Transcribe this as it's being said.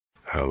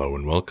Hello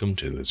and welcome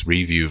to this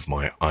review of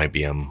my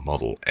IBM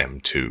Model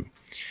M2.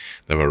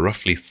 There were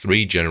roughly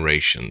 3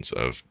 generations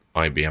of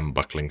IBM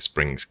buckling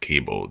springs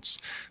keyboards,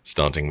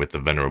 starting with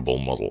the venerable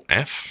Model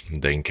F,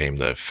 then came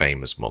the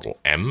famous Model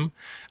M,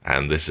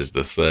 and this is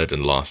the third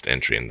and last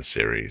entry in the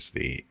series,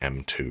 the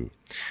M2.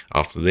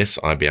 After this,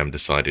 IBM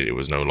decided it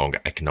was no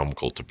longer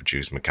economical to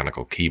produce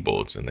mechanical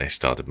keyboards, and they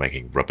started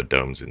making rubber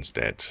domes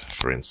instead.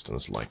 For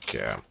instance, like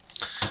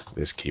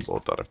this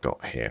keyboard that I've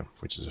got here,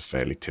 which is a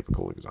fairly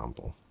typical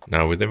example.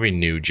 Now, with every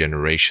new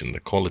generation, the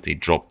quality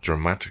dropped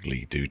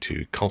dramatically due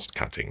to cost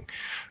cutting.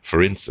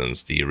 For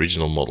instance, the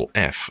original Model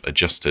F,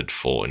 adjusted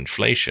for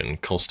inflation,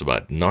 cost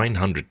about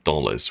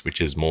 $900,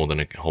 which is more than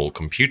a whole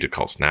computer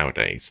costs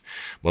nowadays.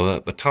 Well,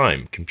 at the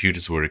time,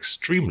 computers were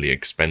extremely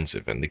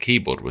expensive, and the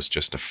keyboard was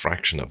just a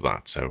fraction of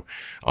that, so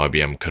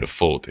IBM could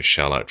afford to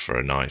shell out for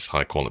a nice,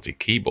 high-quality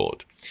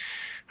keyboard.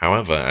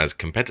 However, as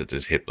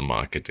competitors hit the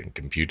market and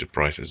computer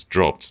prices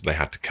dropped, they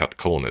had to cut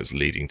corners,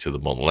 leading to the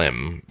Model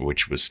M,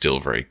 which was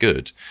still very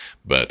good,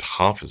 but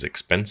half as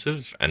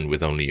expensive and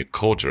with only a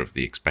quarter of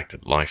the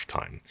expected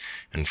lifetime.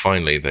 And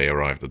finally, they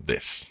arrived at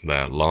this,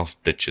 their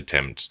last-ditch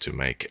attempt to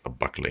make a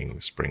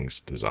buckling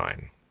springs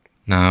design.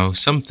 Now,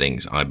 some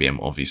things IBM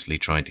obviously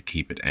tried to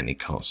keep at any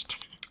cost.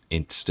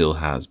 It still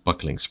has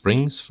buckling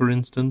springs, for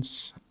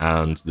instance,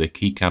 and the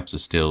keycaps are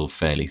still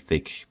fairly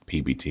thick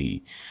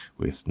PBT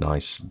with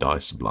nice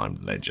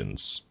dye-sublimed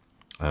legends.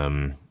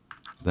 They're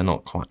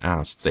not quite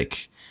as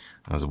thick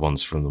as the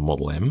ones from the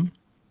Model M,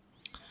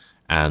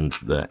 and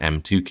the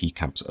M2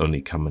 keycaps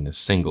only come in a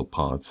single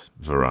part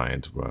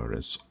variant,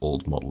 whereas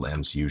old Model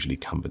M's usually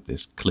come with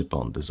this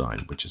clip-on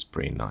design, which is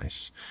pretty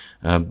nice.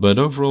 But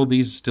overall,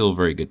 these are still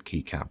very good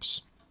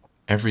keycaps.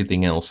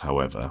 Everything else,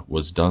 however,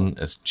 was done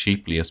as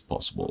cheaply as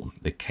possible.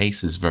 The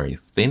case is very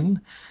thin,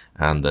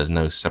 and there's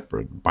no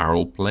separate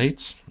barrel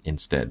plates.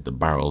 Instead, the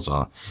barrels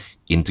are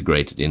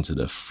integrated into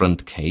the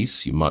front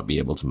case. You might be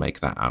able to make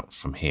that out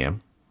from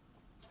here.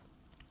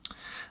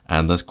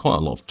 And there's quite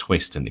a lot of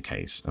twist in the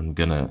case. I'm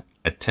going to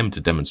attempt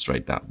to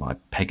demonstrate that by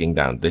pegging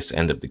down this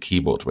end of the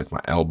keyboard with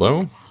my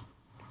elbow,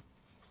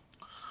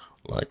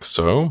 like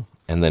so,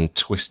 and then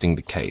twisting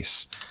the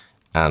case.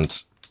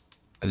 And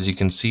as you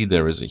can see,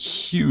 there is a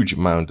huge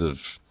amount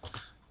of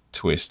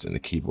twist in the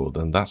keyboard,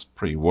 and that's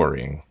pretty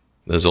worrying.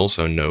 There's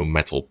also no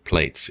metal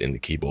plates in the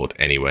keyboard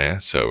anywhere,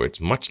 so it's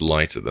much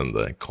lighter than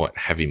the quite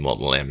heavy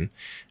Model M,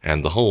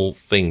 and the whole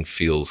thing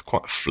feels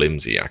quite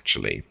flimsy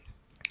actually.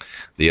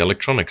 The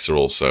electronics are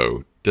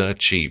also dirt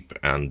cheap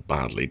and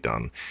badly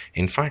done.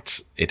 In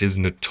fact, it is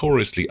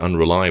notoriously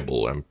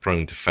unreliable and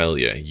prone to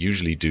failure,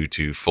 usually due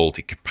to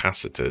faulty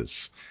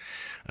capacitors.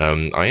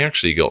 I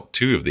actually got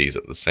 2 of these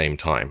at the same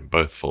time,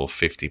 both for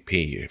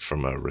 50p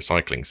from a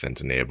recycling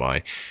center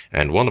nearby,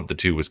 and one of the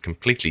 2 was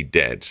completely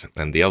dead,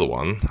 and the other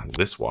one,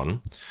 this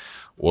one,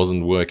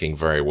 wasn't working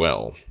very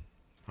well.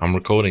 I'm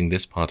recording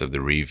this part of the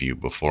review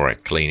before I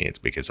clean it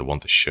because I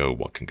want to show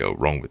what can go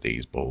wrong with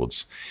these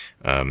boards.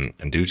 And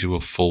due to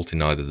a fault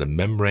in either the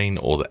membrane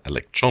or the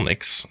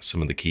electronics,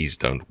 some of the keys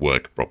don't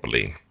work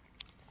properly.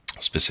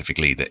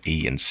 Specifically, the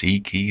E and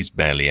C keys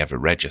barely ever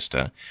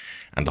register,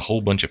 and a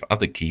whole bunch of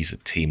other keys are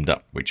teamed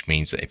up, which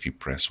means that if you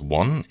press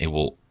one, it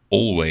will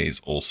always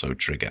also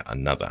trigger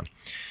another.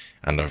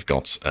 And I've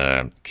got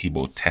a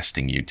keyboard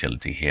testing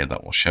utility here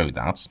that will show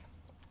that.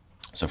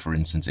 So for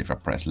instance, if I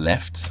press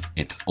left,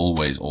 it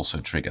always also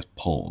triggers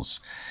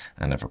pause.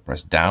 And if I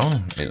press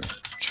down, it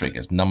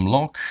triggers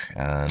numlock,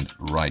 and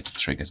right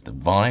triggers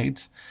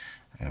divide.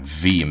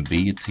 V and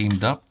B are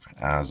teamed up,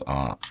 as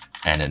are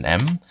N and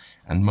M,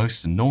 and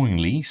most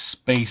annoyingly,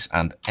 space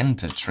and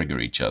enter trigger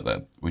each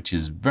other, which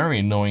is very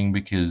annoying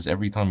because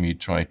every time you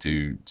try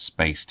to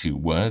space 2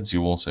 words,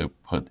 you also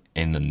put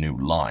in a new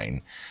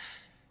line.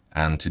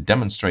 And to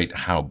demonstrate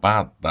how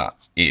bad that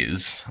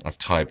is, I've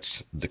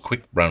typed "the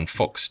quick brown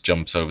fox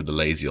jumps over the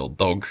lazy old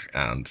dog,"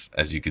 and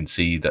as you can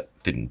see, that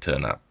didn't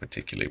turn out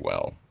particularly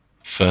well.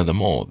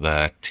 Furthermore,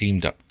 the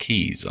teamed up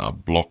keys are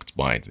blocked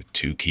by the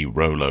 2-key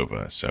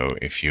rollover, so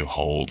if you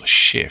hold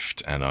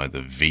Shift and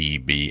either V,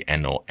 B,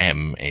 N or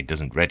M, it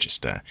doesn't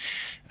register.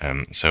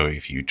 So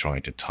if you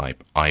try to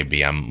type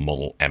IBM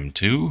Model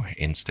M2,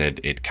 instead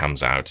it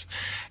comes out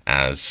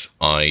as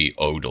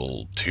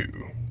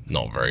IODL2.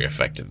 Not very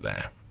effective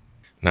there.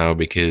 Now,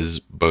 because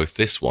both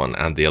this one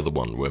and the other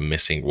one were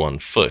missing 1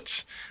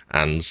 foot,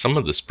 and some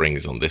of the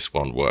springs on this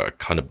one were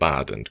kind of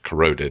bad and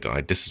corroded,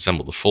 I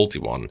disassembled the faulty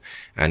one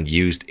and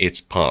used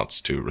its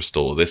parts to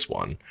restore this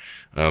one.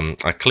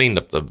 I cleaned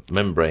up the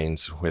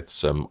membranes with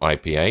some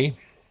IPA.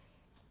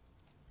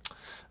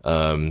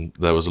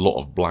 There was a lot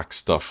of black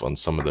stuff on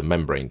some of the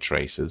membrane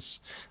traces,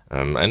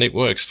 and it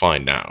works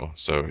fine now,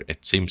 so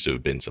it seems to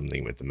have been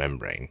something with the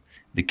membrane.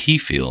 The key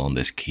feel on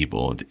this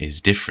keyboard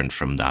is different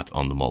from that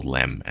on the Model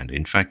M, and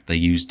in fact they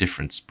use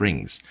different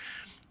springs.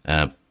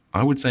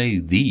 I would say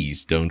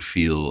these don't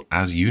feel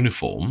as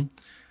uniform,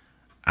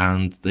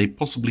 and they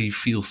possibly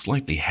feel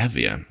slightly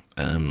heavier.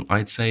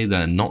 I'd say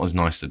they're not as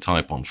nice to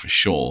type on for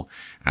sure,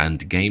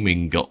 and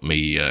gaming got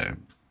me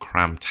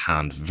cramped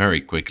hand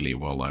very quickly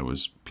while I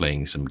was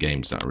playing some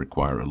games that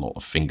require a lot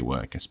of finger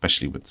work,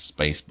 especially with the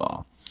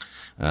spacebar.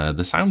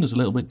 The sound is a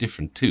little bit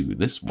different too.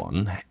 This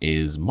one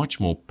is much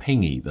more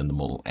pingy than the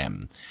Model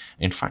M.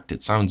 In fact,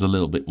 it sounds a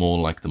little bit more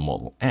like the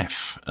Model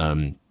F.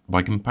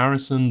 By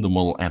comparison, the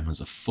Model M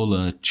has a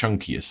fuller,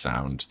 chunkier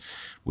sound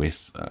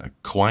with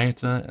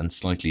quieter and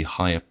slightly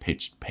higher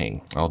pitched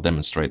ping. I'll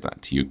demonstrate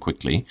that to you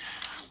quickly.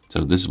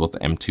 So this is what the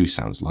M2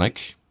 sounds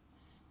like.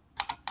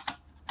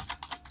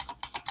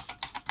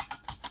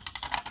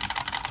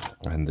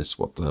 And this is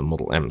what the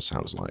Model M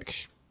sounds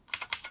like.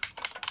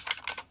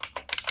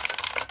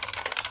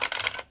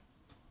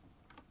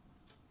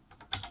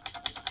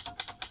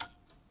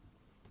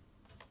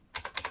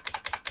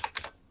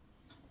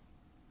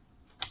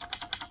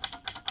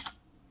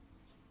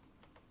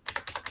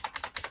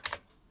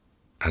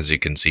 As you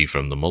can see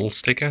from the model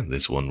sticker,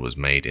 this one was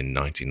made in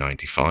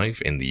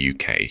 1995 in the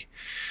UK.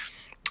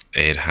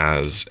 It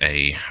has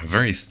a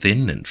very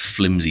thin and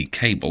flimsy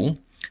cable,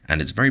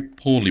 and it's very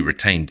poorly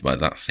retained by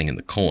that thing in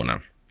the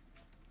corner.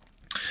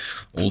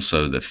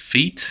 Also, the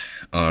feet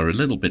are a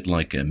little bit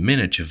like a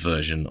miniature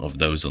version of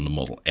those on the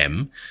Model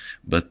M,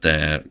 but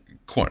they're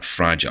quite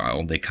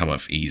fragile. They come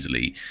off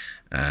easily,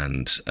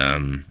 and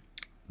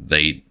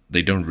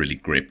they don't really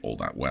grip all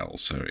that well.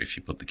 So if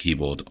you put the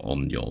keyboard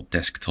on your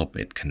desktop,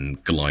 it can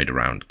glide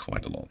around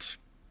quite a lot.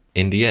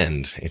 In the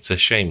end, it's a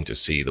shame to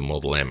see the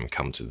Model M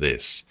come to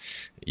this.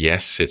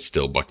 Yes, it's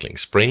still buckling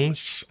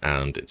springs,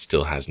 and it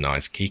still has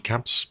nice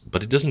keycaps,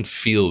 but it doesn't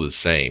feel the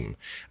same,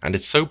 and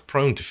it's so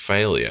prone to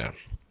failure.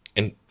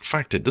 In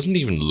fact, it doesn't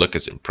even look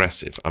as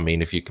impressive. I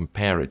mean, if you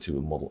compare it to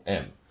a Model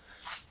M,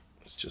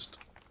 let's just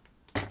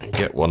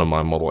get one of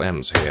my Model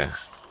M's here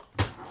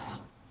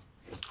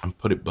and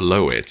put it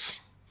below it.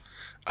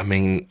 I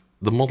mean,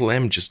 the Model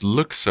M just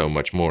looks so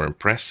much more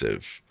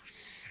impressive.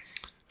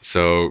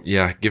 So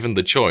yeah, given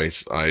the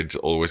choice, I'd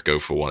always go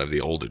for one of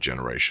the older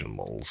generation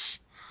models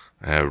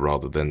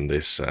rather than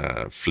this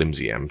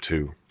flimsy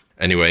M2.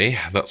 Anyway,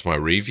 that's my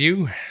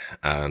review,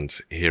 and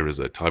here is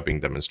a typing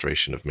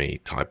demonstration of me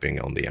typing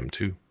on the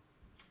M2.